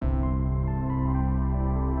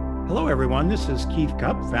Hello, everyone. This is Keith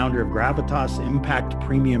Cup, founder of Gravitas Impact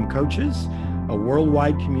Premium Coaches, a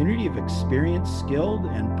worldwide community of experienced, skilled,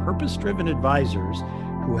 and purpose-driven advisors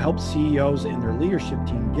who help CEOs and their leadership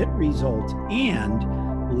team get results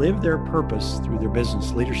and live their purpose through their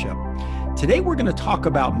business leadership. Today, we're going to talk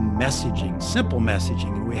about messaging, simple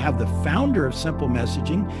messaging. And we have the founder of Simple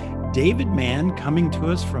Messaging, David Mann, coming to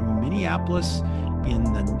us from Minneapolis in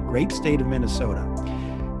the great state of Minnesota.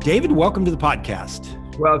 David, welcome to the podcast.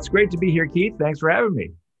 Well, it's great to be here, Keith. Thanks for having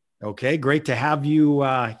me. Okay, great to have you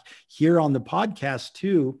here on the podcast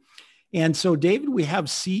too. And so, David, we have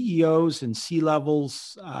CEOs and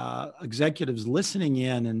C-levels, executives listening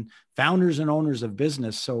in and founders and owners of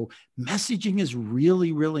business. So messaging is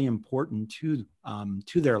really, really important to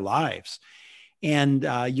their lives. And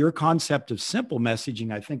your concept of simple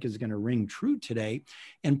messaging, I think, is going to ring true today.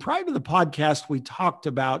 And prior to the podcast, we talked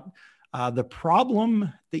about the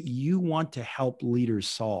problem that you want to help leaders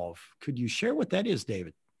solve. Could you share what that is,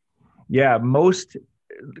 David? Yeah, most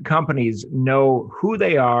companies know who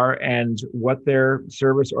they are and what their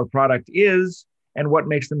service or product is and what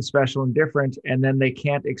makes them special and different. And then they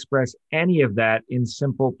can't express any of that in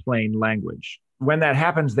simple, plain language. When that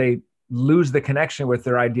happens, they lose the connection with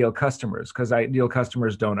their ideal customers because ideal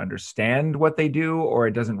customers don't understand what they do or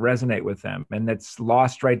it doesn't resonate with them. And that's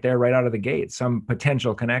lost right there, right out of the gate, some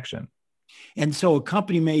potential connection. And so a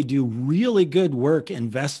company may do really good work,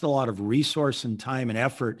 invest a lot of resource and time and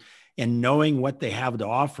effort in knowing what they have to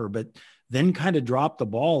offer, but then kind of drop the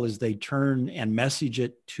ball as they turn and message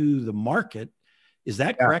it to the market. Is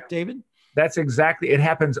that correct, David? That's exactly, it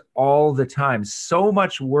happens all the time. So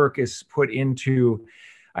much work is put into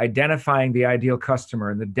identifying the ideal customer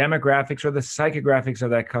and the demographics or the psychographics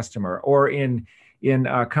of that customer, or in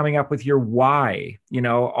coming up with your why,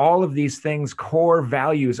 all of these things, core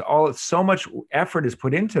values, so much effort is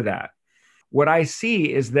put into that. What I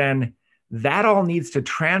see is then that all needs to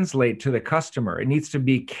translate to the customer. It needs to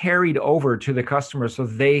be carried over to the customer so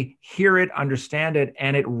they hear it, understand it,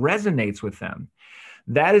 and it resonates with them.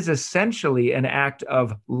 That is essentially an act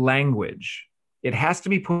of language. It has to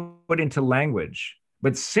be put into language,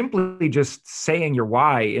 but simply just saying your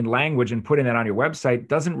why in language and putting that on your website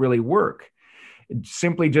doesn't really work.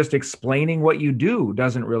 Simply just explaining what you do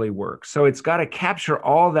doesn't really work. So it's got to capture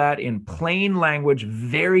all that in plain language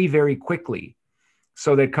very, very quickly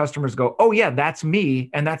so that customers go, oh yeah, that's me.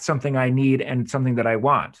 And that's something I need and something that I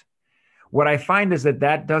want. What I find is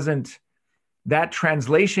that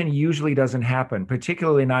translation usually doesn't happen,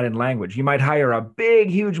 particularly not in language. You might hire a big,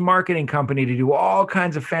 huge marketing company to do all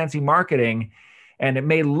kinds of fancy marketing, and it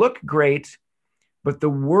may look great, but the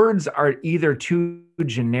words are either too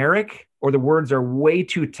generic or the words are way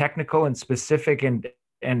too technical and specific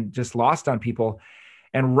and just lost on people.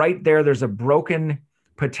 And right there's a broken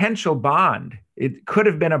potential bond. It could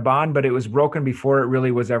have been a bond, but it was broken before it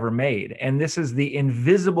really was ever made. And this is the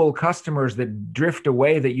invisible customers that drift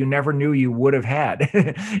away that you never knew you would have had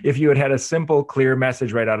if you had had a simple, clear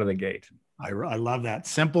message right out of the gate. I love that.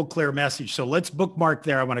 Simple, clear message. So let's bookmark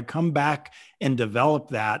there. I want to come back and develop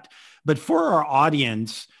that. But for our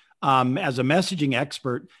audience, as a messaging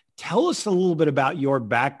expert, tell us a little bit about your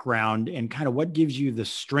background and kind of what gives you the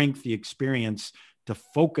strength, the experience to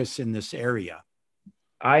focus in this area.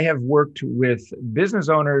 I have worked with business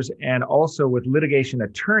owners and also with litigation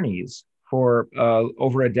attorneys for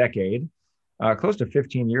over a decade, close to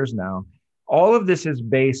 15 years now. All of this is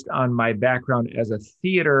based on my background as a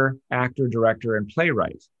theater actor, director, and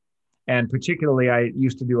playwright. And particularly, I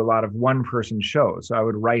used to do a lot of one-person shows. So I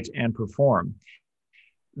would write and perform.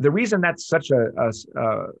 The reason that's such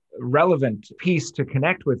a relevant piece to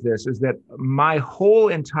connect with this is that my whole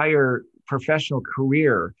entire professional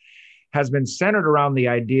career has been centered around the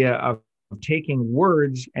idea of taking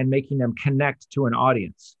words and making them connect to an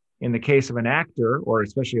audience. In the case of an actor, or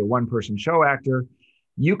especially a one-person show actor,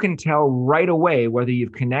 you can tell right away whether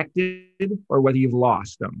you've connected or whether you've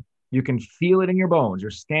lost them. You can feel it in your bones.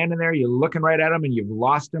 You're standing there, you're looking right at them, and you've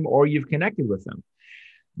lost them or you've connected with them.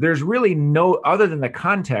 There's really other than the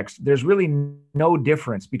context, there's really no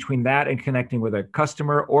difference between that and connecting with a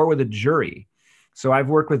customer or with a jury. So I've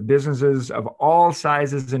worked with businesses of all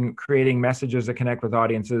sizes and creating messages that connect with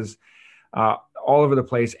audiences all over the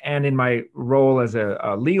place. And in my role as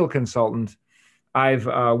a legal consultant, I've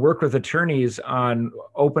worked with attorneys on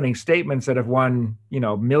opening statements that have won,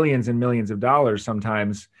 millions and millions of dollars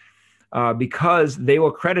sometimes because they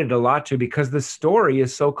will credit a lot to because the story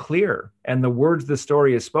is so clear and the words the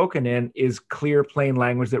story is spoken in is clear, plain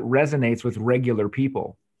language that resonates with regular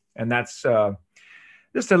people. And that's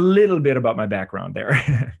just a little bit about my background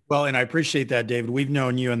there. Well, and I appreciate that, David. We've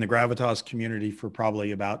known you in the Gravitas community for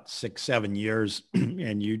probably about 6, 7 years,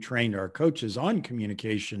 and you trained our coaches on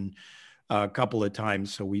communication a couple of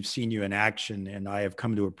times. So we've seen you in action, and I have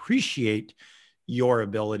come to appreciate your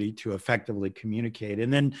ability to effectively communicate.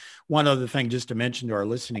 And then one other thing, just to mention to our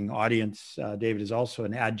listening audience, David is also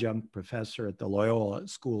an adjunct professor at the Loyola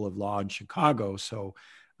School of Law in Chicago. So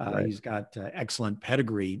right. He's got excellent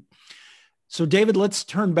pedigree. So David, let's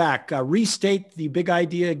turn back, restate the big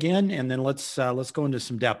idea again, and then let's go into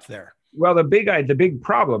some depth there. Well, the big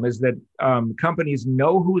problem is that companies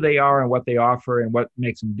know who they are and what they offer and what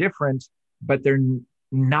makes them different, but they're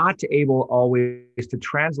not able always to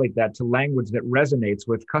translate that to language that resonates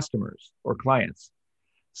with customers or clients.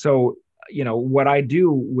 So, what I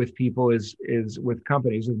do with people is with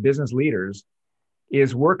companies, with business leaders,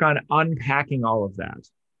 is work on unpacking all of that.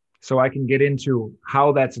 So I can get into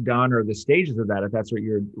how that's done or the stages of that, if that's what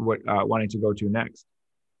you're wanting to go to next.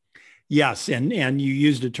 Yes. And you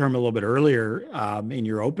used a term a little bit earlier in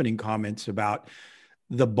your opening comments about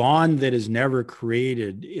the bond that is never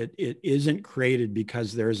created. It isn't created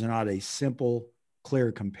because there's not a simple,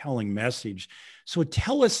 clear, compelling message. So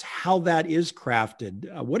tell us how that is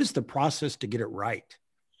crafted. What is the process to get it right?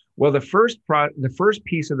 Well, the first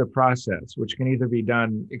piece of the process, which can either be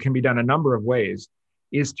done, it can be done a number of ways,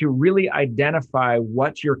 is to really identify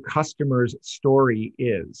what your customer's story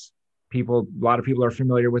is. A lot of people are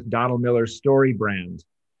familiar with Donald Miller's story brand.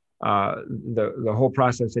 The whole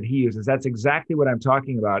process that he uses, that's exactly what I'm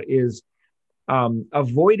talking about, is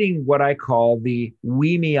avoiding what I call the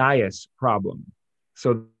we-me-itis problem.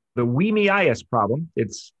 So the we-me-itis problem,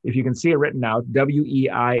 it's, if you can see it written out,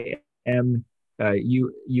 W-E-I-M-U-S,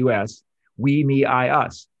 we, me, I,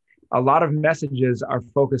 us. A lot of messages are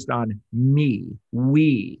focused on me,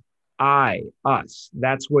 we, I, us.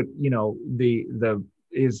 That's what,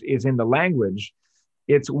 is in the language.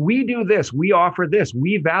 It's we do this, we offer this,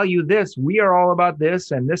 we value this, we are all about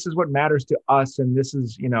this, and this is what matters to us, and this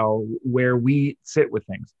is, where we sit with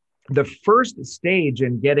things. The first stage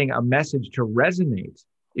in getting a message to resonate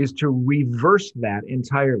is to reverse that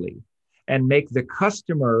entirely and make the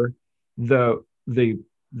customer the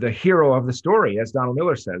hero of the story, as Donald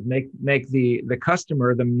Miller says. Make the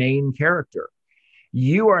customer the main character.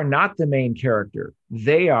 You are not the main character.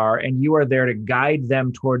 They are, and you are there to guide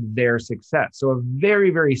them toward their success. So a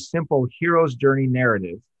very, very simple hero's journey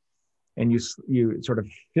narrative. And you sort of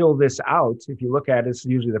fill this out. If you look at it, it's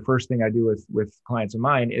usually the first thing I do with clients of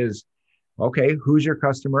mine is, okay, who's your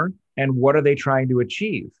customer and what are they trying to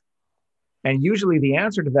achieve? And usually the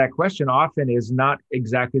answer to that question often is not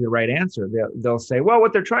exactly the right answer. They'll say, well,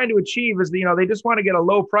 what they're trying to achieve is, they just want to get a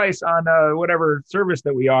low price on whatever service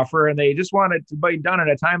that we offer, and they just want it to be done in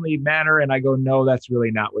a timely manner. And I go, no, that's really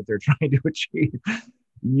not what they're trying to achieve.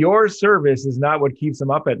 Your service is not what keeps them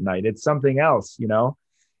up at night. It's something else,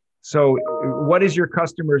 So what is your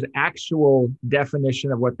customer's actual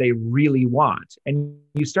definition of what they really want? And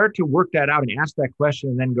you start to work that out and ask that question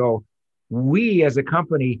and then go, we as a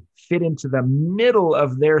company fit into the middle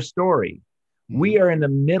of their story. We are in the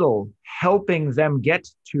middle, helping them get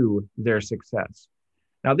to their success.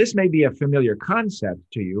 Now, this may be a familiar concept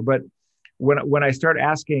to you, but when I start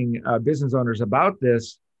asking business owners about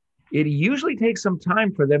this, it usually takes some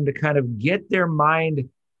time for them to kind of get their mind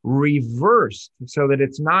reversed so that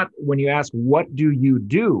it's not, when you ask, what do you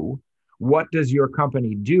do? What does your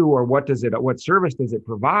company do? Or what service does it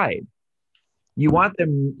provide? You want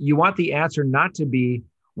the answer not to be,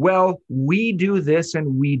 well, we do this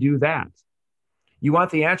and we do that. You want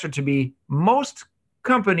the answer to be, most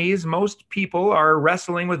companies, most people are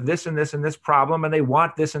wrestling with this and this and this problem, and they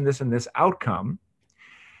want this and this and this outcome.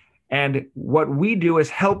 And what we do is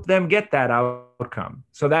help them get that outcome.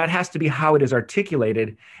 So that has to be how it is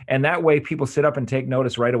articulated. And that way people sit up and take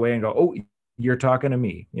notice right away and go, oh, you're talking to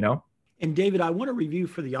me, And David, I want to review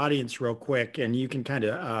for the audience real quick, and you can kind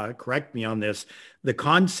of correct me on this, the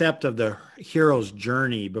concept of the hero's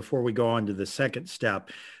journey before we go on to the second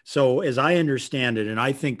step. So as I understand it, and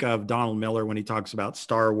I think of Donald Miller when he talks about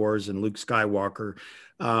Star Wars and Luke Skywalker,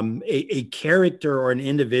 a character or an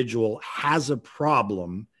individual has a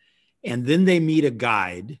problem, and then they meet a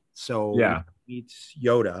guide. So meets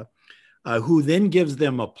Yoda, who then gives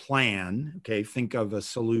them a plan. Okay, think of a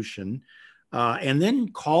solution. And then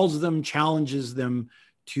calls them, challenges them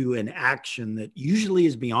to an action that usually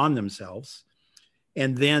is beyond themselves.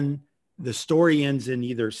 And then the story ends in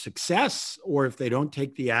either success, or if they don't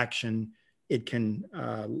take the action, it can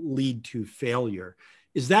lead to failure.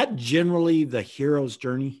 Is that generally the hero's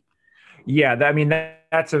journey? Yeah,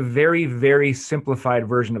 that's a very, very simplified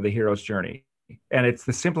version of the hero's journey. And it's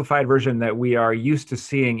the simplified version that we are used to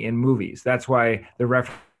seeing in movies. That's why the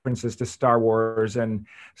references to Star Wars, and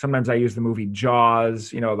sometimes I use the movie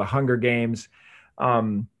Jaws, the Hunger Games.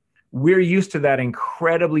 We're used to that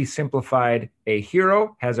incredibly simplified, a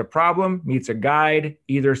hero has a problem, meets a guide,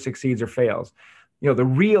 either succeeds or fails. The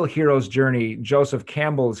real hero's journey, Joseph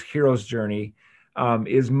Campbell's hero's journey,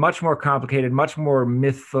 is much more complicated, much more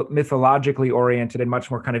mythologically oriented, and much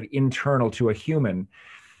more kind of internal to a human.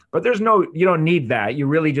 But you don't need that. You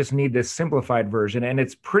really just need this simplified version. And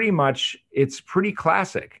it's pretty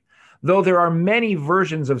classic. Though there are many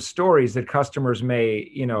versions of stories that customers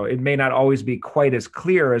it may not always be quite as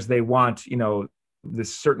clear as they want,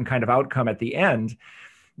 this certain kind of outcome at the end.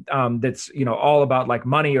 That's, all about like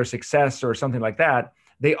money or success or something like that.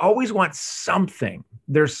 They always want something.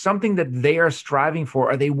 There's something that they are striving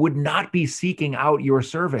for, or they would not be seeking out your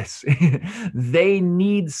service. They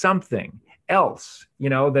need something else,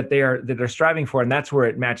 that they're striving for. And that's where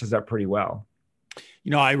it matches up pretty well.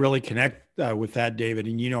 I really connect with that, David,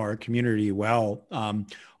 and our community well.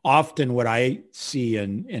 Often what I see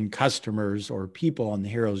in customers or people on the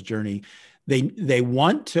hero's journey, they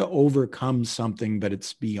want to overcome something, but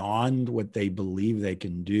it's beyond what they believe they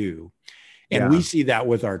can do. And we see that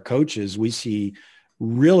with our coaches. We see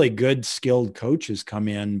really good, skilled coaches come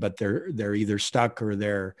in, but they're either stuck or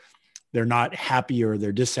they're not happy or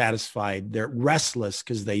they're dissatisfied. They're restless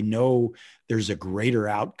because they know there's a greater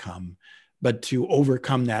outcome. But to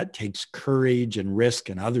overcome that takes courage and risk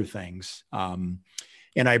and other things. And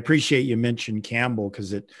I appreciate you mentioned Campbell,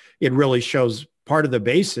 because it really shows part of the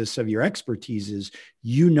basis of your expertise is,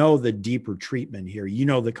 the deeper treatment here,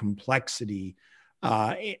 the complexity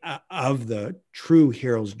of the true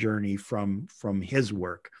hero's journey from his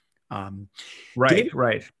work. Right, David,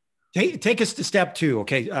 right. Take us to step 2.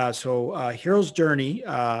 Okay. So hero's journey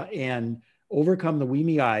and overcome the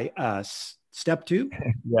weemy eye. Step 2.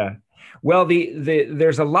 Yeah. Well,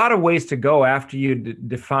 there's a lot of ways to go after you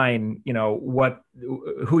define,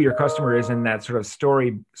 who your customer is in that sort of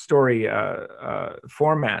story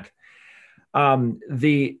format.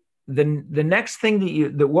 The next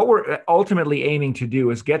thing what we're ultimately aiming to do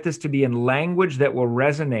is get this to be in language that will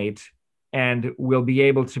resonate and will be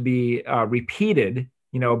able to be repeated,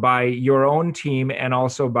 by your own team and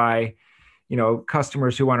also by,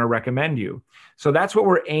 customers who want to recommend you. So that's what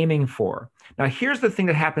we're aiming for. Now, here's the thing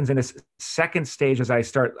that happens in this second stage as I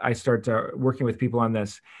start working with people on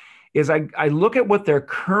this, is I look at what they're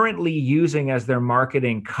currently using as their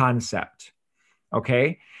marketing concept.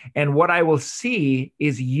 Okay. And what I will see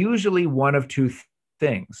is usually one of two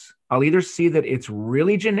things. I'll either see that it's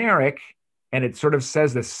really generic and it sort of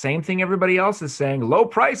says the same thing everybody else is saying, low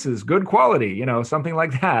prices, good quality, something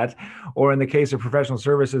like that. Or in the case of professional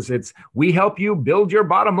services, it's, we help you build your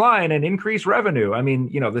bottom line and increase revenue. I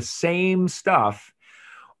mean, the same stuff.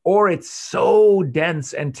 Or it's so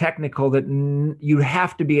dense and technical that you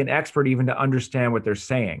have to be an expert even to understand what they're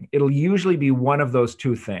saying. It'll usually be one of those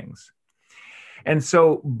two things. And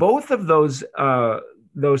so both of those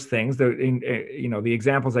things, the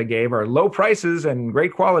examples I gave are low prices and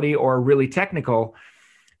great quality or really technical.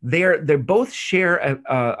 They both share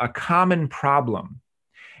a common problem.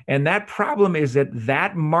 And that problem is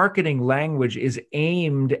that marketing language is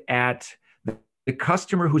aimed at the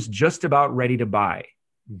customer who's just about ready to buy.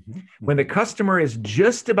 Mm-hmm. When the customer is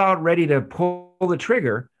just about ready to pull the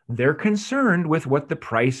trigger, they're concerned with what the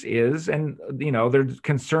price is, and they're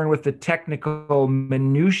concerned with the technical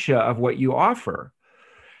minutia of what you offer.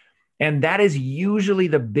 And that is usually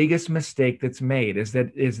the biggest mistake that's made, is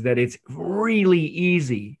that it's really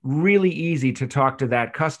easy to talk to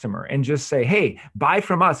that customer and just say, hey, buy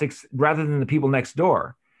from us, rather than the people next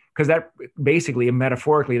door. Because that basically,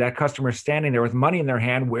 metaphorically, that customer is standing there with money in their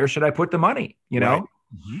hand. Where should I put the money? Right.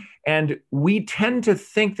 Mm-hmm. And we tend to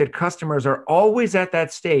think that customers are always at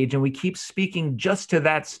that stage, and we keep speaking just to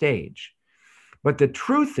that stage. But the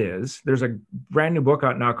truth is, there's a brand new book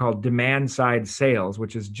out now called Demand Side Sales,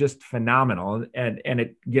 which is just phenomenal. And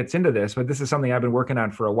it gets into this, but this is something I've been working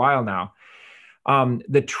on for a while now.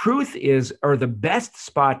 The truth is, or the best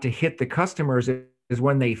spot to hit the customers is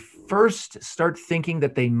when they first start thinking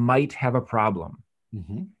that they might have a problem.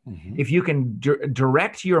 Mm-hmm, mm-hmm. If you can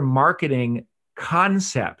direct your marketing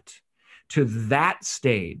concept to that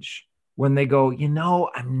stage, when they go,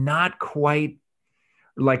 I'm not quite,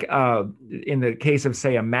 like in the case of,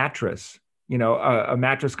 say, a mattress, a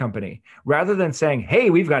mattress company, rather than saying, hey,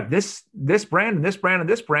 we've got this brand and this brand and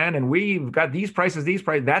this brand, and we've got these prices,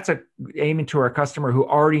 that's aiming to our customer who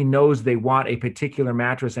already knows they want a particular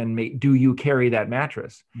mattress, and do you carry that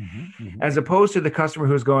mattress? Mm-hmm, mm-hmm. As opposed to the customer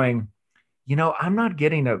who's going, I'm not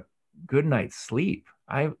getting a good night's sleep.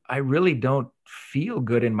 I really don't feel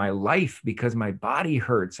good in my life because my body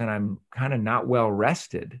hurts and I'm kind of not well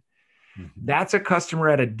rested. Mhm. That's a customer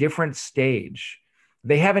at a different stage.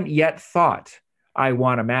 They haven't yet thought, I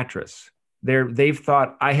want a mattress. They've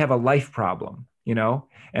thought, I have a life problem,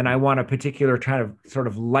 and I want a particular kind of sort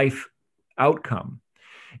of life outcome.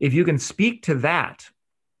 If you can speak to that,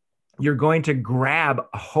 you're going to grab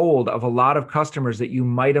a hold of a lot of customers that you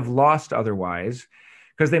might have lost otherwise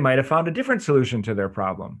because they might have found a different solution to their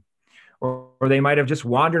problem. Or they might have just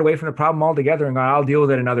wandered away from the problem altogether and gone, I'll deal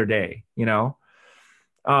with it another day,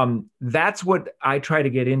 That's what I try to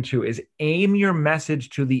get into is aim your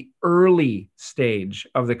message to the early stage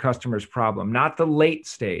of the customer's problem, not the late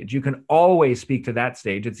stage. You can always speak to that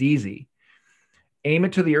stage. It's easy. Aim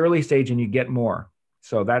it to the early stage and you get more.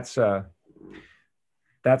 So that's how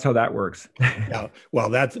that works. Yeah, well,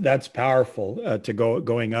 that's powerful to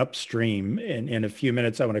going upstream. In a few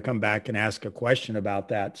minutes, I want to come back and ask a question about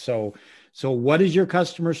that. So what is your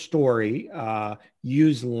customer story?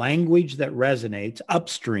 Use language that resonates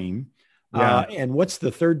upstream. Yeah. And what's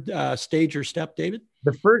the third stage or step, David?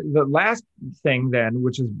 The last thing then,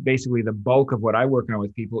 which is basically the bulk of what I work on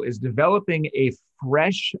with people, is developing a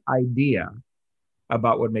fresh idea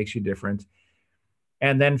about what makes you different,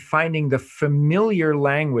 and then finding the familiar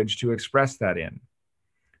language to express that in.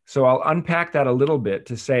 So I'll unpack that a little bit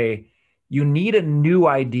to say, you need a new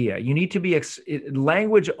idea. You need to be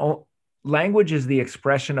language is the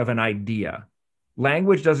expression of an idea.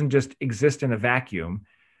 Language doesn't just exist in a vacuum.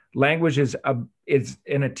 Language is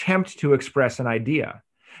an attempt to express an idea.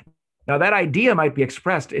 Now, that idea might be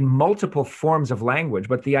expressed in multiple forms of language,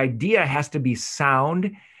 but the idea has to be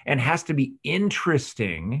sound and has to be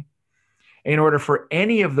interesting in order for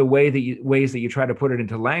any of the ways that you try to put it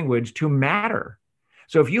into language to matter.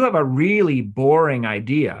 So if you have a really boring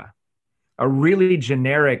idea, a really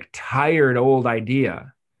generic, tired, old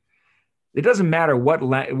idea, it doesn't matter what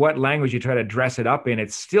language you try to dress it up in,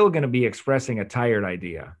 it's still going to be expressing a tired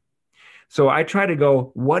idea. So I try to go,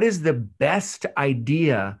 what is the best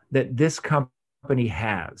idea that this company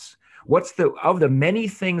has? What's of the many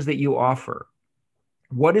things that you offer,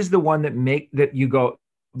 what is the one that you go,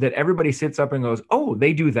 that everybody sits up and goes, oh,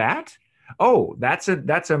 they do that? Oh, that's a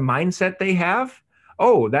mindset they have?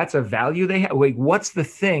 Oh, that's a value they have? Wait, what's the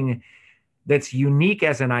thing that's unique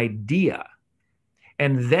as an idea?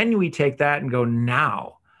 And then we take that and go,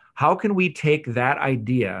 now, how can we take that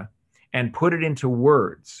idea and put it into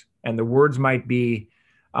words? And the words might be,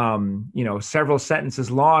 several sentences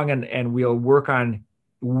long, and we'll work on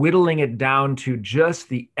whittling it down to just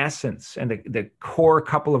the essence and the core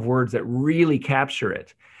couple of words that really capture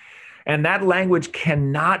it. And that language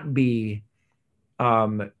cannot be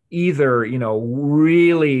either,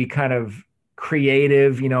 really kind of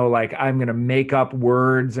creative, like I'm going to make up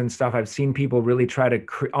words and stuff. I've seen people really try to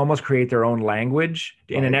almost create their own language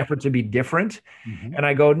in an effort to be different. Mm-hmm. And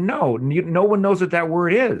I go, no one knows what that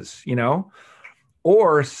word is,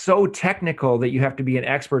 or so technical that you have to be an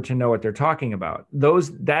expert to know what they're talking about.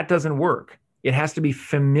 That doesn't work. It has to be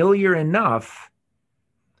familiar enough,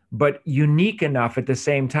 but unique enough at the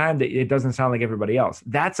same time that it doesn't sound like everybody else.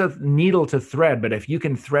 That's a needle to thread, but if you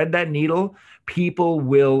can thread that needle, people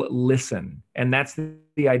will listen. And that's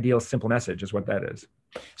the ideal simple message is what that is.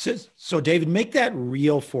 So David, make that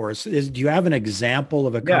real for us. Do you have an example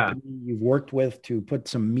of a company you've worked with to put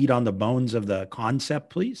some meat on the bones of the concept,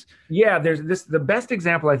 please? Yeah, the best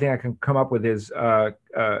example I think I can come up with is a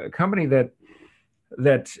company that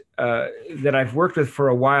I've worked with for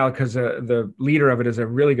a while, because the leader of it is a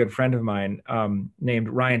really good friend of mine named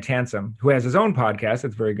Ryan Tansom, who has his own podcast.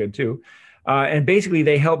 It's very good too. And basically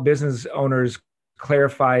they help business owners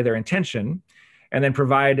clarify their intention and then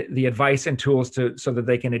provide the advice and tools so that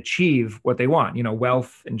they can achieve what they want,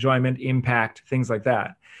 wealth, enjoyment, impact, things like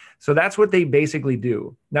that. So that's what they basically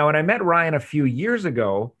do. Now, when I met Ryan a few years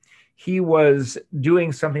ago, he was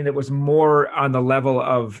doing something that was more on the level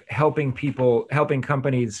of helping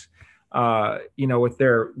companies, with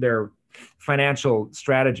their financial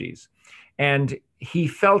strategies. And he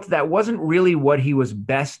felt that wasn't really what he was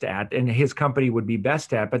best at and his company would be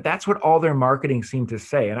best at, but that's what all their marketing seemed to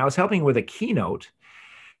say. And I was helping with a keynote.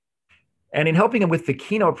 And in helping him with the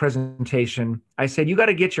keynote presentation, I said, you got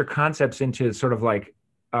to get your concepts into sort of like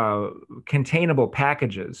containable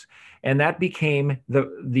packages. And that became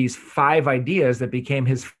these 5 ideas that became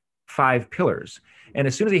his 5 pillars. And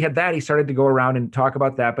as soon as he had that, he started to go around and talk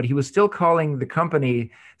about that, but he was still calling the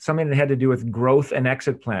company something that had to do with growth and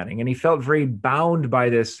exit planning. And he felt very bound by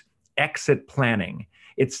this exit planning.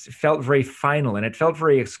 It felt very final and it felt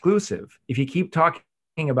very exclusive. If you keep talking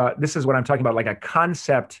about, this is what I'm talking about, like a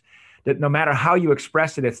concept that no matter how you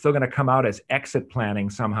express it, it's still going to come out as exit planning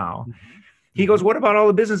somehow. Mm-hmm. He goes, what about all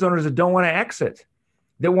the business owners that don't want to exit?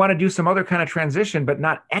 That want to do some other kind of transition, but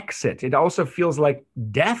not exit. It also feels like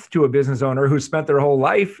death to a business owner who spent their whole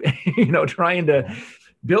life, trying to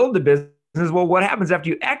build the business. Well, what happens after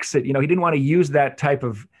you exit? He didn't want to use that type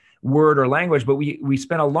of word or language, but we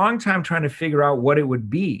spent a long time trying to figure out what it would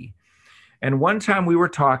be. And one time we were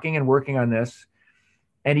talking and working on this,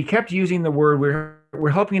 and he kept using the word,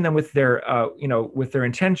 we're helping them with their, with their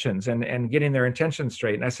intentions and getting their intentions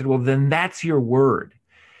straight. And I said, well, then that's your word.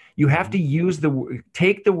 You have to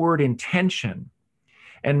take the word intention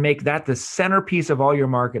and make that the centerpiece of all your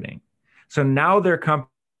marketing. So now their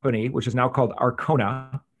company, which is now called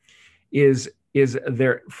Arkona, is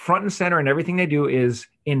their front and center, and everything they do is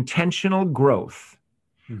intentional growth.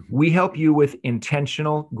 Mm-hmm. We help you with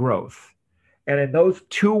intentional growth. And in those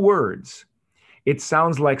two words, it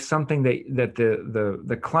sounds like something that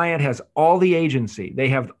the client has all the agency. They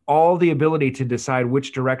have all the ability to decide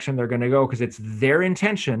which direction they're going to go because it's their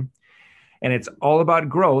intention, and it's all about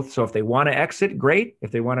growth. So if they want to exit, great. If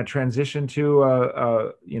they want to transition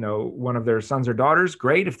to one of their sons or daughters,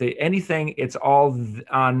 great. If they anything, it's all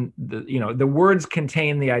on the words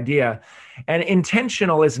contain the idea, and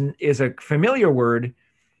intentional is a familiar word,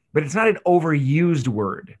 but it's not an overused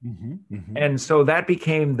word. Mm-hmm, mm-hmm. And so that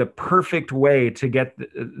became the perfect way to get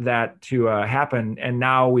that to happen. And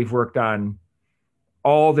now we've worked on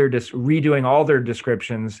redoing all their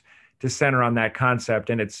descriptions to center on that concept.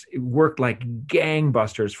 And it worked like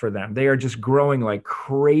gangbusters for them. They are just growing like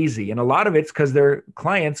crazy. And a lot of it's because their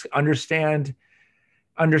clients understand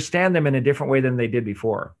them in a different way than they did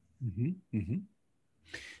before. Mm-hmm, mm-hmm.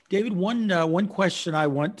 David, one question I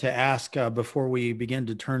want to ask before we begin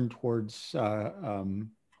to turn towards an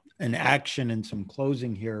action and some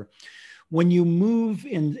closing here. When you move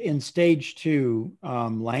in stage 2,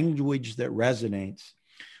 language that resonates,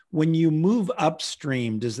 when you move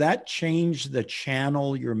upstream, does that change the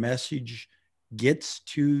channel your message gets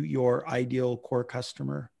to your ideal core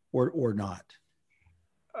customer or not?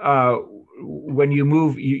 When you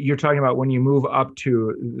move, you're talking about when you move up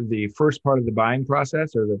to the first part of the buying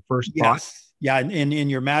process or the first thought? Yes. Yeah. And in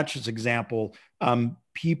your mattress example,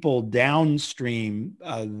 people downstream,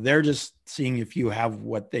 they're just seeing if you have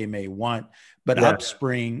what they may want, but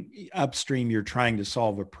upstream, you're trying to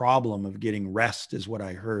solve a problem of getting rest is what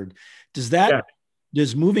I heard.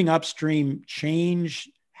 Does moving upstream change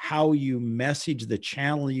how you message the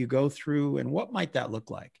channel you go through, and what might that look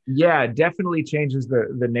like? Yeah, it definitely changes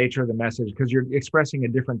the nature of the message because you're expressing a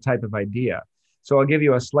different type of idea. So I'll give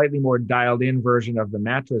you a slightly more dialed in version of the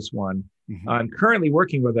mattress one. Mm-hmm. I'm currently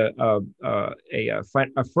working with a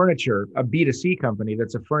B2C company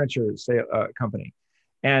that's a furniture company.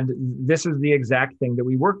 And this is the exact thing that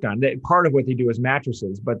we worked on. Part of what they do is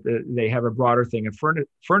mattresses, but they have a broader thing of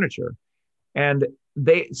furniture. And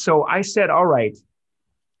so I said, all right,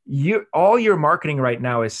 all your marketing right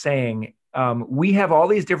now is saying, we have all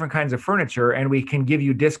these different kinds of furniture and we can give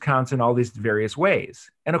you discounts in all these various ways.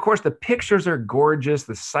 And of course, the pictures are gorgeous.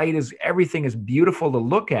 The site everything is beautiful to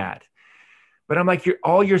look at. But I'm like,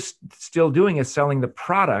 all you're still doing is selling the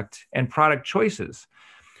product and product choices.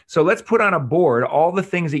 So let's put on a board all the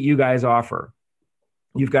things that you guys offer.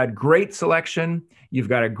 You've got great selection. You've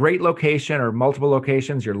got a great location or multiple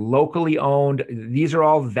locations. You're locally owned. These are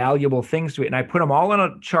all valuable things to it. And I put them all on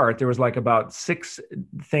a chart. There was like about 6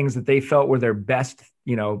 things that they felt were their best,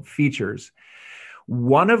 features.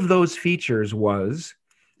 One of those features was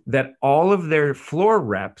that all of their floor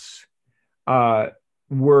reps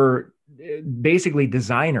were basically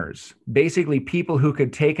designers, basically people who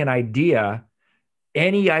could take any idea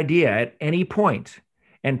at any point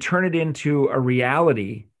and turn it into a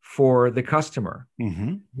reality for the customer.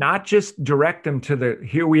 Mm-hmm. Not just direct them to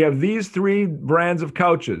here we have these 3 brands of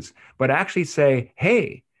couches, but actually say,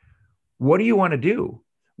 hey, what do you want to do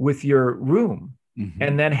with your room? Mm-hmm.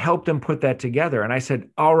 And then help them put that together. And I said,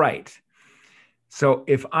 all right. So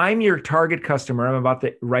if I'm your target customer, I'm about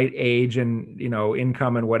the right age and,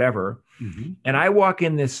 income and whatever. Mm-hmm. And I walk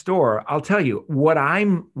in this store, I'll tell you what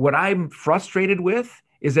I'm frustrated with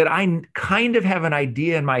is that I kind of have an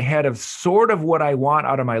idea in my head of sort of what I want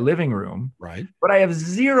out of my living room, right? But I have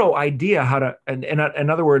zero idea how to, in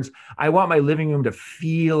other words, I want my living room to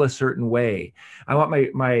feel a certain way. I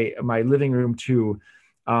want my living room to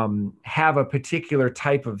have a particular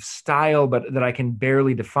type of style, but that I can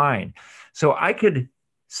barely define. So I could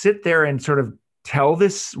sit there and sort of tell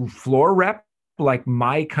this floor rep like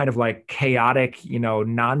my kind of like chaotic,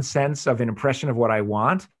 nonsense of an impression of what I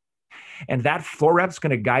want. And that floor rep's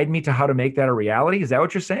going to guide me to how to make that a reality. Is that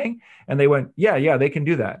what you're saying? And they went, yeah, they can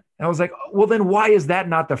do that. And I was like, well, then why is that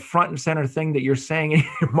not the front and center thing that you're saying in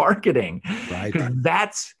your marketing? Right. Because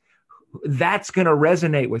that's going to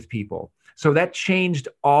resonate with people. So that changed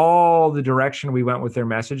all the direction we went with their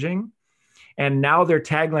messaging. And now their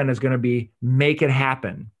tagline is going to be make it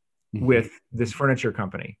happen with this furniture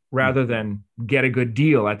company rather than get a good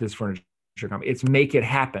deal at this furniture company. It's make it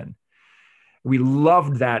happen. We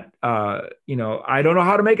loved that. I don't know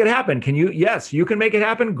how to make it happen. Can you? Yes, you can make it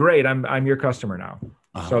happen. Great. I'm your customer now.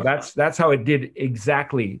 So that's how it did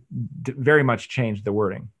exactly very much change the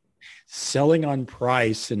wording. Selling on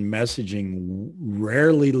price and messaging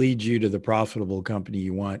rarely leads you to the profitable company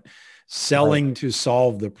you want. Selling to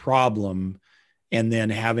solve the problem and then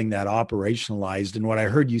having that operationalized. And what I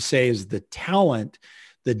heard you say is the talent,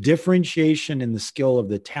 the differentiation in the skill of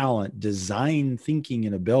the talent, design thinking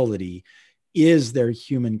and ability is their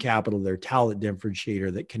human capital, their talent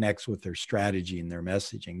differentiator that connects with their strategy and their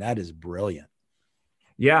messaging. That is brilliant.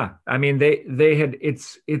 Yeah. I mean,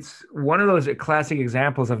 it's one of those classic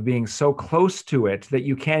examples of being so close to it that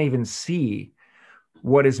you can't even see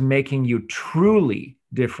what is making you truly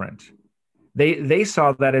different. They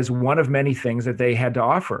saw that as one of many things that they had to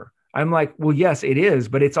offer. I'm like, well, yes, it is,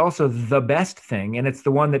 but it's also the best thing. And it's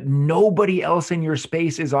the one that nobody else in your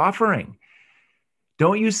space is offering.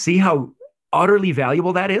 Don't you see how utterly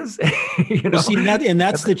valuable that is? Well, see,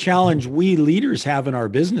 that's the challenge we leaders have in our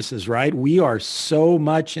businesses, right? We are so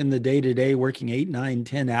much in the day-to-day working 8, 9,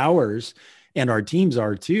 10 hours, and our teams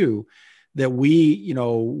are too, that we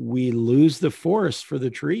lose the forest for the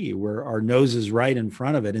tree where our nose is right in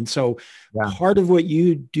front of it. And so part of what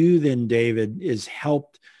you do then, David, is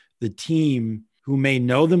help the team who may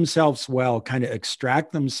know themselves well, kind of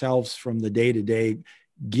extract themselves from the day-to-day,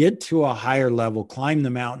 get to a higher level, climb the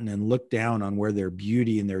mountain and look down on where their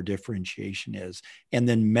beauty and their differentiation is, and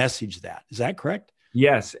then message that. Is that correct?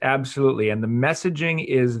 Yes, absolutely. And the messaging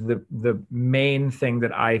is the main thing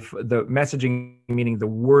that the messaging, meaning the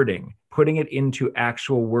wording, putting it into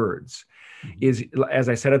actual words is, as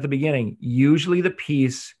I said at the beginning, usually the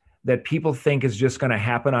piece that people think is just going to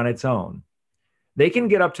happen on its own. They can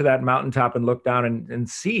get up to that mountaintop and look down and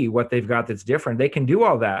see what they've got that's different. They can do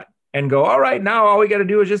all that and go, all right, now all we got to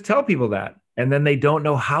do is just tell people that. And then they don't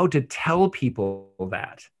know how to tell people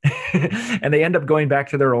that. And they end up going back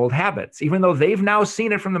to their old habits. Even though they've now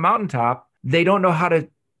seen it from the mountaintop, they don't know how to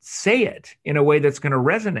say it in a way that's going to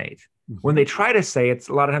resonate. When they try to say it,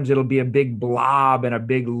 a lot of times it'll be a big blob and a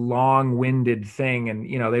big long-winded thing. And,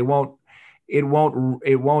 it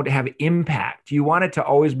won't have impact. You want it to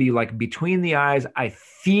always be like between the eyes. I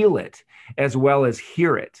feel it as well as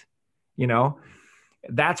hear it,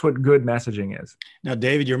 That's what good messaging is. Now,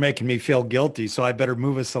 David, you're making me feel guilty, so I better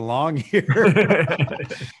move us along here.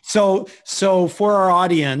 So for our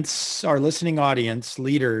audience, our listening audience,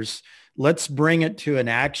 leaders, let's bring it to an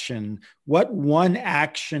action. What one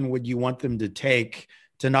action would you want them to take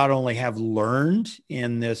to not only have learned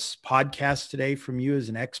in this podcast today from you as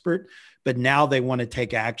an expert, but now they want to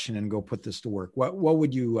take action and go put this to work? What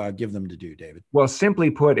would you give them to do, David? Well, simply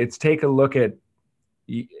put, it's take a look at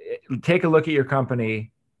your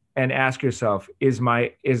company and ask yourself, is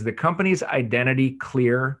the company's identity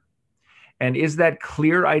clear? And is that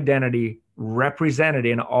clear identity represented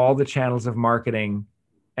in all the channels of marketing?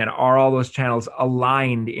 And are all those channels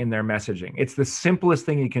aligned in their messaging? It's the simplest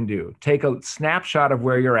thing you can do. Take a snapshot of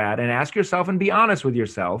where you're at and ask yourself and be honest with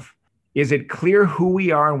yourself. Is it clear who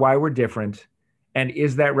we are and why we're different? And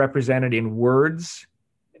is that represented in words,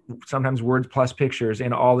 sometimes words plus pictures,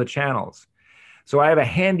 in all the channels? So I have a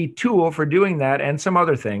handy tool for doing that and some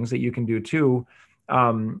other things that you can do too.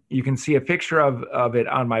 You can see a picture of it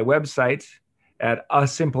on my website at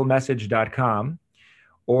asimplemessage.com,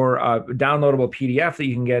 or a downloadable PDF that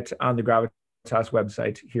you can get on the Gravitas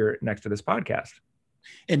website here next to this podcast.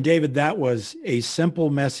 And David, that was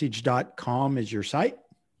asimplemessage.com is your site?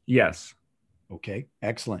 Yes. Okay,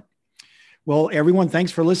 excellent. Well, everyone,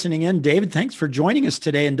 thanks for listening in. David, thanks for joining us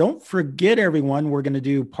today. And don't forget, everyone, we're going to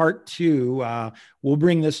do part 2. We'll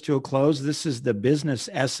bring this to a close. This is the business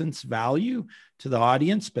essence value to the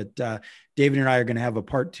audience, but David and I are going to have a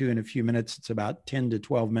part 2 in a few minutes. It's about 10 to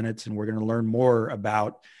 12 minutes, and we're going to learn more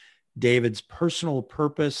about David's personal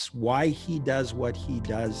purpose, why he does what he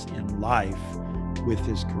does in life with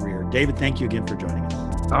his career. David, thank you again for joining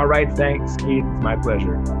us. All right. Thanks, Keith. It's my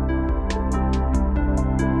pleasure.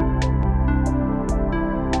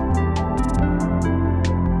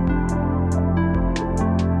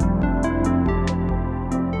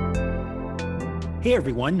 Hey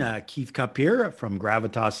everyone, Keith Cup here from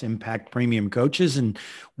Gravitas Impact Premium Coaches, and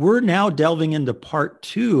we're now delving into part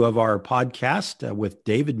 2 of our podcast with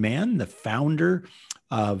David Mann, the founder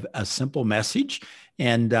of A Simple Message.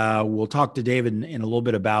 And we'll talk to David in a little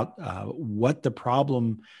bit about what the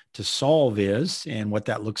problem to solve is and what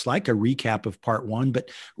that looks like, a recap of part 1.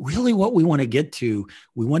 But really what we want to get to,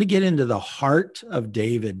 we want to get into the heart of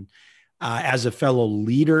David as a fellow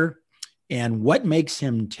leader and what makes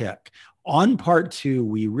him tick. On part 2,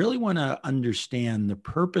 we really want to understand the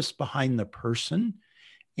purpose behind the person.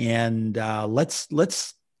 And let's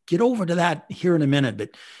get over to that here in a minute.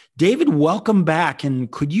 But David, welcome back.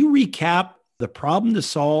 And could you recap the problem to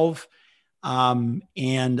solve and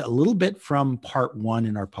a little bit from part 1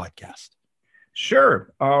 in our podcast?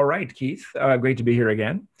 Sure. All right, Keith. Great to be here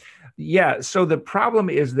again. Yeah. So the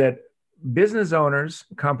problem is that business owners,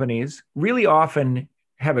 companies really often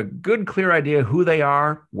have a good, clear idea who they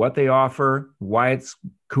are, what they offer, why it's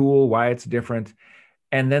cool, why it's different.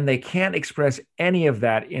 And then they can't express any of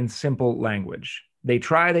that in simple language. They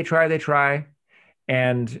try,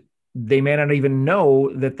 and they may not even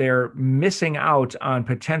know that they're missing out on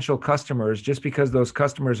potential customers just because those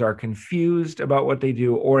customers are confused about what they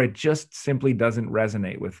do, or it just simply doesn't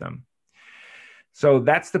resonate with them. So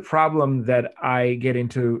that's the problem that I get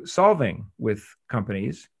into solving with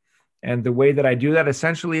companies. And the way that I do that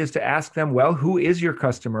essentially is to ask them, well, who is your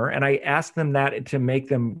customer? And I ask them that to make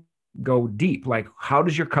them go deep. Like, how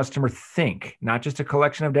does your customer think? Not just a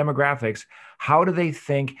collection of demographics. How do they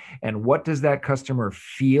think? And what does that customer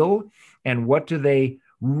feel? And what do they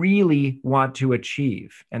really want to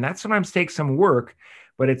achieve? And that sometimes takes some work,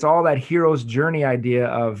 but it's all that hero's journey idea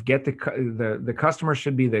of get the customer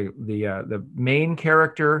should be the main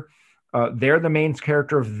character. They're the main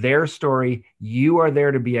character of their story. You are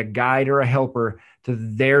there to be a guide or a helper to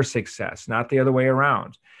their success, not the other way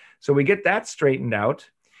around. So we get that straightened out.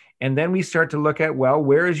 And then we start to look at, well,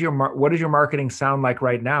 what does your marketing sound like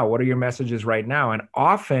right now? What are your messages right now? And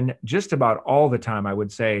often, just about all the time, I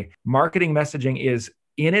would say, marketing messaging is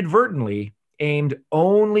inadvertently aimed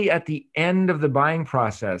only at the end of the buying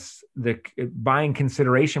process, the buying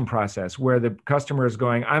consideration process, where the customer is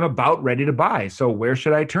going, I'm about ready to buy. So where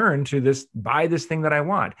should I turn to buy this thing that I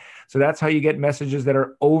want? So that's how you get messages that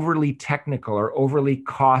are overly technical or overly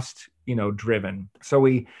cost, driven. So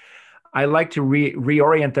I like to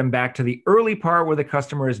reorient them back to the early part where the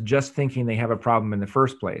customer is just thinking they have a problem in the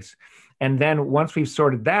first place. And then once we've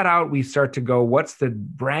sorted that out, we start to go, what's the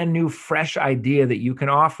brand new, fresh idea that you can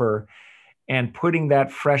offer? And putting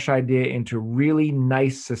that fresh idea into really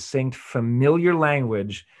nice, succinct, familiar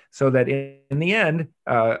language so that in the end,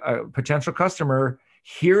 a potential customer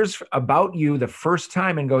hears about you the first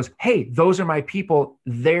time and goes, hey, those are my people.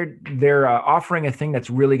 They're offering a thing that's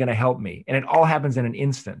really going to help me. And it all happens in an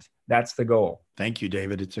instant. That's the goal. Thank you,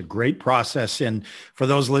 David. It's a great process. And for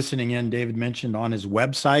those listening in, David mentioned on his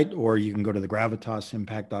website, or you can go to the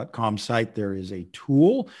gravitasimpact.com site, there is a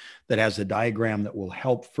tool that has a diagram that will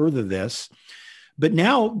help further this. But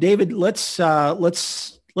now, David, let's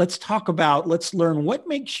talk about, let's learn what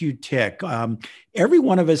makes you tick. Every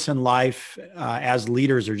one of us in life as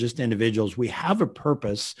leaders or just individuals, we have a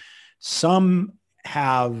purpose. Some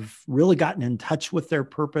have really gotten in touch with their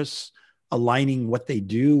purpose, aligning what they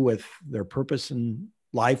do with their purpose in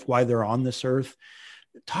life, why they're on this earth.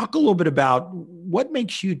 Talk a little bit about what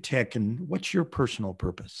makes you tick and what's your personal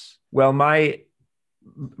purpose? Well, my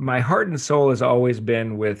heart and soul has always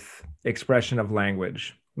been with expression of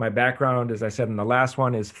language. My background, as I said in the last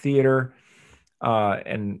one, is theater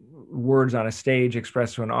and words on a stage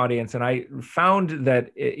expressed to an audience. And I found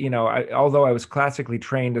that, although I was classically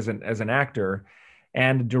trained as an actor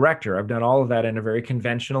and director, I've done all of that in a very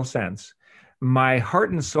conventional sense. My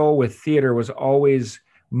heart and soul with theater was always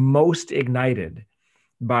most ignited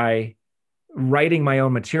by writing my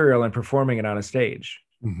own material and performing it on a stage.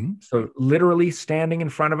 Mm-hmm. So literally standing in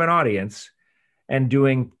front of an audience and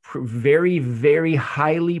doing very, very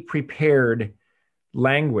highly prepared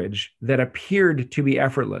language that appeared to be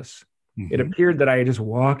effortless. Mm-hmm. It appeared that I just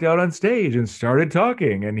walked out on stage and started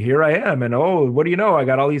talking, and here I am. And what do you know? I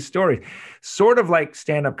got all these stories, sort of like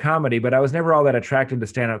stand-up comedy, but I was never all that attracted to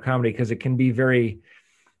stand-up comedy because it can be very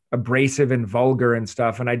abrasive and vulgar and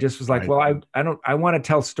stuff. And I just was like, right. Well, I want to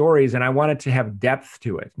tell stories, and I want it to have depth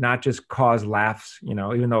to it, not just cause laughs,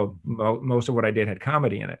 even though most of what I did had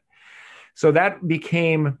comedy in it. So that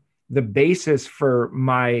became the basis for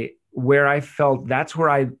where I felt that's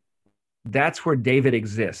where David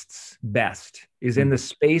exists best, is in the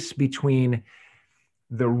space between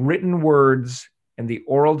the written words and the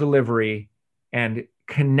oral delivery and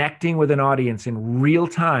connecting with an audience in real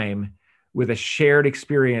time with a shared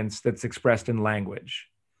experience that's expressed in language.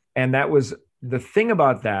 And that was the thing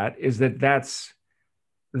about that, is that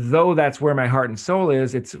though that's where my heart and soul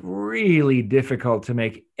is, it's really difficult to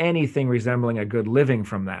make anything resembling a good living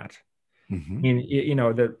from that. Mm-hmm. I mean,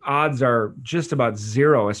 the odds are just about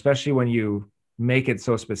zero, especially when you make it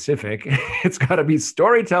so specific. It's got to be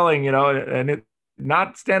storytelling, and it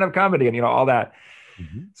not stand-up comedy and, all that.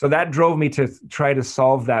 Mm-hmm. So that drove me to try to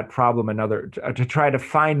solve that problem, to try to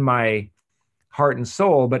find my heart and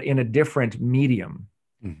soul, but in a different medium.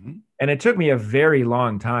 Mm-hmm. And it took me a very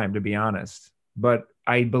long time, to be honest, but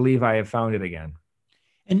I believe I have found it again.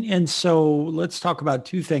 And so let's talk about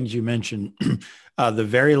two things you mentioned, the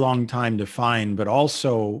very long time to find, but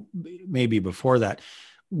also maybe before that,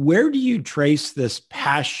 where do you trace this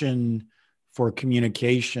passion for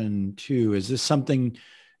communication to? Is this something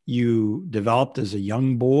you developed as a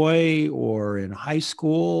young boy or in high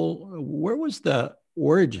school? Where was the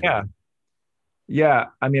origin? Yeah.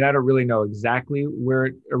 I mean, I don't really know exactly where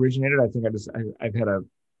it originated. I think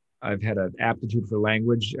I've had an aptitude for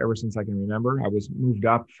language ever since I can remember. I was moved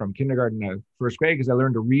up from kindergarten to first grade because I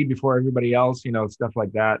learned to read before everybody else, stuff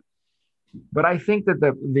like that. But I think that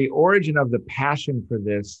the origin of the passion for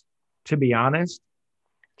this, to be honest,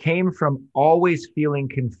 came from always feeling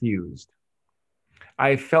confused.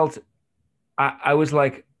 I felt, I was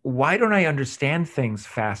like, why don't I understand things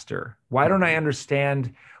faster? Why don't I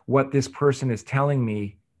understand what this person is telling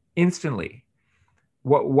me instantly?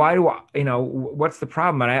 Why do I, what's the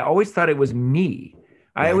problem? And I always thought it was me.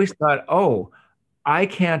 I always thought, oh, I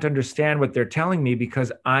can't understand what they're telling me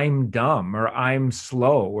because I'm dumb or I'm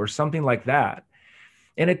slow or something like that.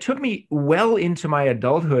 And it took me well into my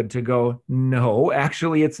adulthood to go, no,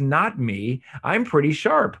 actually, it's not me. I'm pretty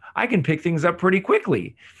sharp. I can pick things up pretty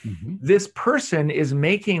quickly. Mm-hmm. This person is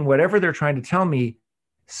making whatever they're trying to tell me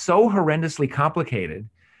so horrendously complicated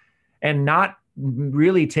and not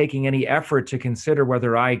really taking any effort to consider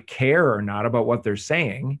whether I care or not about what they're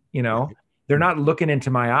saying. They're not looking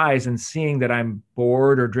into my eyes and seeing that I'm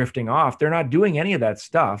bored or drifting off. They're not doing any of that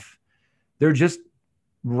stuff. They're just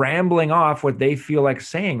rambling off what they feel like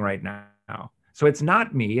saying right now. So it's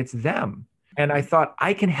not me, it's them. And I thought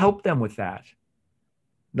I can help them with that.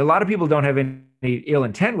 A lot of people don't have any ill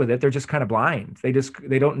intent with it. They're just kind of blind. They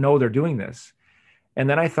don't know they're doing this. And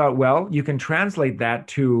then I thought, well, you can translate that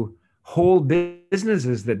to whole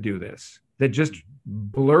businesses that do this, that just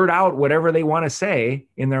blurt out whatever they want to say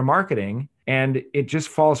in their marketing. And it just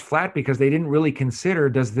falls flat because they didn't really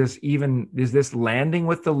consider, is this landing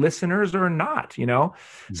with the listeners or not?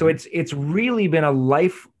 Mm-hmm. So it's really been a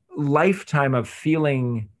lifetime of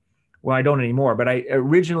feeling, well, I don't anymore, but I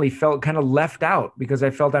originally felt kind of left out because I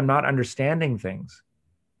felt I'm not understanding things.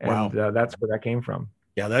 And wow. That's where that came from.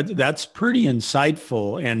 Yeah, that's pretty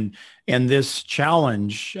insightful. And this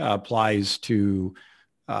challenge applies to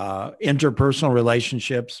interpersonal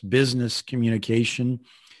relationships, business communication.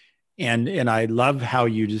 And I love how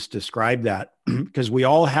you just described that because we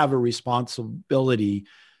all have a responsibility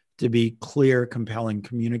to be clear, compelling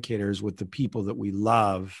communicators with the people that we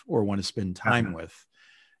love or want to spend time with.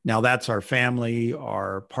 Now that's our family,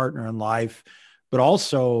 our partner in life, but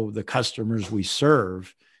also the customers we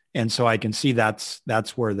serve. And so I can see that's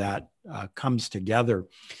where that comes together.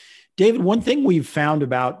 David, one thing we've found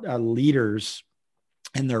about leaders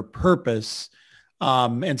and their purpose,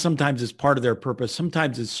 and sometimes it's part of their purpose,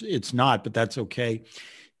 sometimes it's not, but that's okay,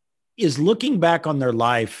 is looking back on their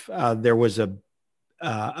life, there was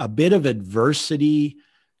a bit of adversity,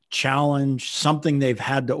 challenge, something they've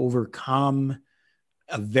had to overcome,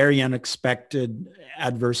 a very unexpected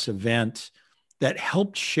adverse event that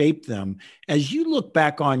helped shape them. As you look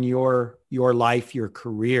back on your life, your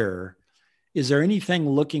career, is there anything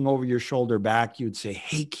looking over your shoulder back you would say,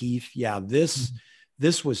 hey, Keith, yeah,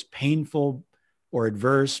 this was painful or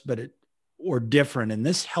adverse, or different, and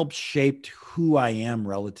this helped shape who I am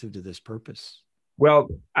relative to this purpose? Well,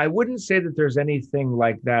 I wouldn't say that there's anything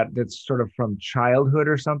like that that's sort of from childhood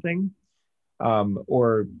or something,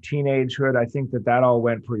 or teenagehood. I think that all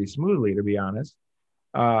went pretty smoothly, to be honest.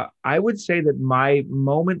 I would say that my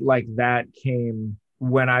moment like that came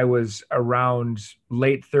when I was around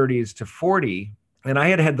late 30s to 40, and I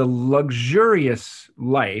had the luxurious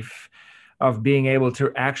life of being able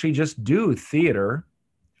to actually just do theater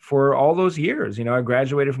for all those years. I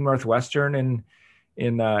graduated from Northwestern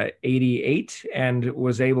in 88 and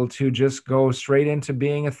was able to just go straight into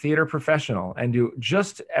being a theater professional and do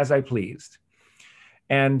just as I pleased.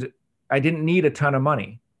 And I didn't need a ton of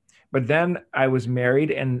money. But then I was married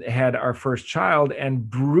and had our first child and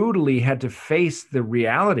brutally had to face the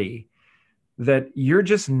reality that you're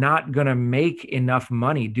just not going to make enough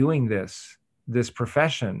money doing this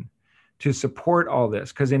profession to support all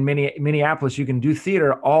this. Because in Minneapolis, you can do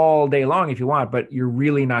theater all day long if you want, but you're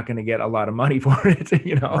really not going to get a lot of money for it.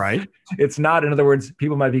 Right. It's not, in other words,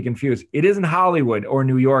 people might be confused. It isn't Hollywood or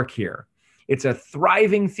New York here. It's a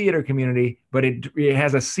thriving theater community, but it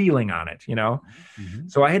has a ceiling on it, Mm-hmm.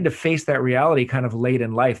 So I had to face that reality kind of late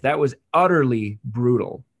in life. That was utterly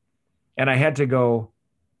brutal. And I had to go,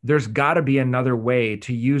 there's got to be another way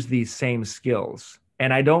to use these same skills.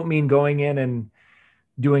 And I don't mean going in and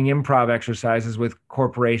doing improv exercises with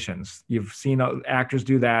corporations. You've seen actors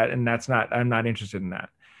do that, and I'm not interested in that.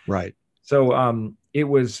 Right. So it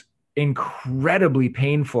was incredibly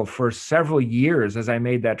painful for several years as I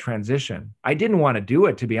made that transition. I didn't want to do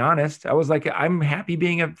it, to be honest. I was like, I'm happy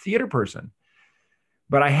being a theater person.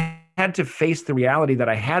 But I had to face the reality that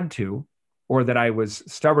I had to, or that I was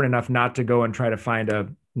stubborn enough not to go and try to find a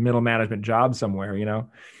middle management job somewhere,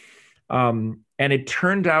 And it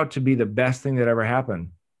turned out to be the best thing that ever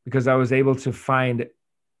happened, because I was able to find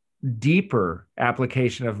deeper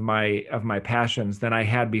application of my passions than I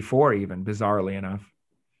had before, even, bizarrely enough.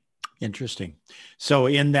 Interesting. So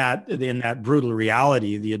in that brutal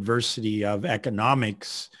reality, the adversity of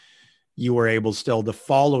economics, you were able still to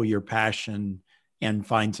follow your passion and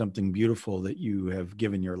find something beautiful that you have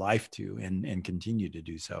given your life to and continue to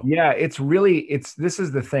do so. Yeah, this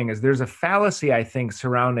is the thing, is there's a fallacy, I think,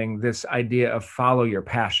 surrounding this idea of follow your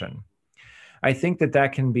passion. I think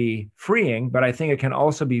that can be freeing, but I think it can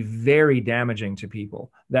also be very damaging to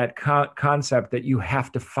people, that concept that you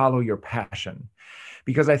have to follow your passion.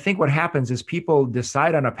 Because I think what happens is people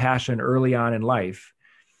decide on a passion early on in life,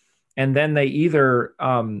 and then they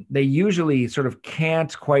usually sort of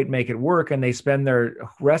can't quite make it work, and they spend their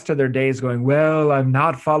rest of their days going, well, I'm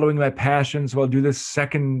not following my passion, so I'll do this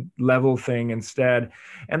second level thing instead.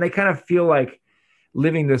 And they kind of feel like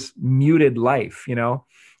living this muted life,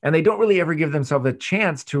 and they don't really ever give themselves a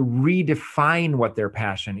chance to redefine what their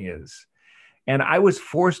passion is. And I was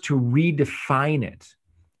forced to redefine it.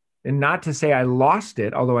 And not to say I lost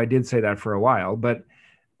it, although I did say that for a while, but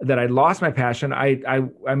that I lost my passion.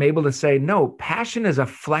 I'm able to say, no, passion is a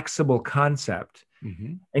flexible concept.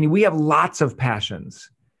 Mm-hmm. And we have lots of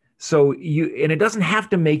passions. So and it doesn't have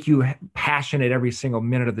to make you passionate every single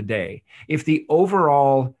minute of the day. If the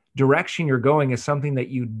overall direction you're going is something that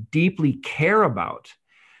you deeply care about,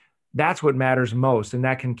 that's what matters most. And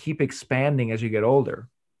that can keep expanding as you get older.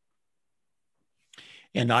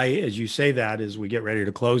 And as you say that, as we get ready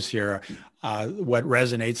to close here, what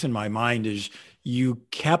resonates in my mind is you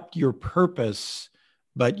kept your purpose,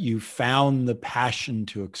 but you found the passion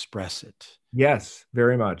to express it. Yes,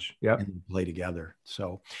 very much. Yeah. And play together.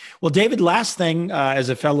 So, well, David, last thing, as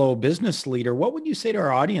a fellow business leader, what would you say to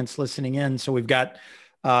our audience listening in? So we've got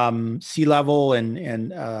C-level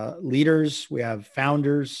and leaders. We have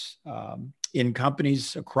founders in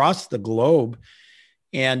companies across the globe.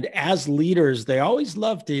 And as leaders, they always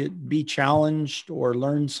love to be challenged or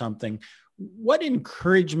learn something. What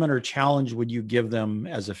encouragement or challenge would you give them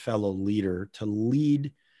as a fellow leader to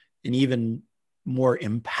lead an even more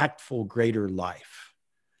impactful, greater life?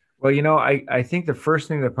 Well, I think the first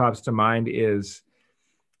thing that pops to mind is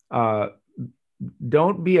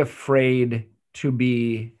don't be afraid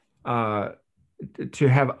to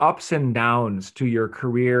have ups and downs to your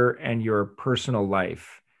career and your personal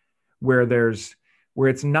life, where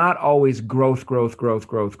it's not always growth.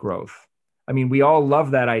 I mean, we all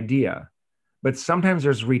love that idea, but sometimes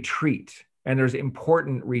there's retreat, and there's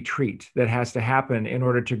important retreat that has to happen in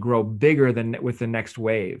order to grow bigger than with the next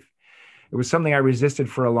wave. It was something I resisted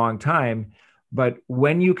for a long time, but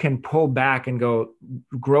when you can pull back and go,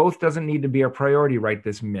 growth doesn't need to be a priority right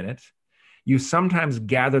this minute, you sometimes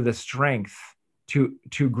gather the strength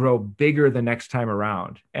to grow bigger the next time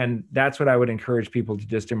around. And that's what I would encourage people to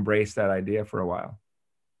just embrace that idea for a while.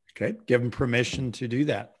 Okay. Give them permission to do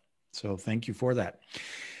that. So thank you for that.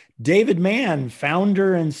 David Mann,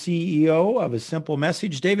 founder and CEO of A Simple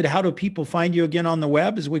Message. David, how do people find you again on the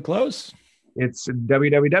web as we close? It's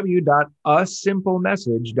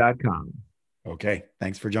www.asimplemessage.com. Okay.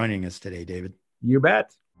 Thanks for joining us today, David. You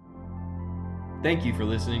bet. Thank you for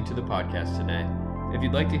listening to the podcast today. If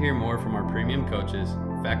you'd like to hear more from our premium coaches,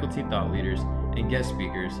 faculty thought leaders, and guest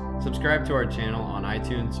speakers, subscribe to our channel on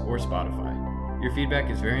iTunes or Spotify. Your feedback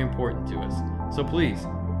is very important to us, so please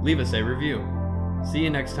leave us a review. See you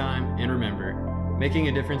next time, and remember, making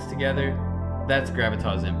a difference together, that's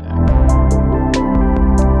Gravitas Impact.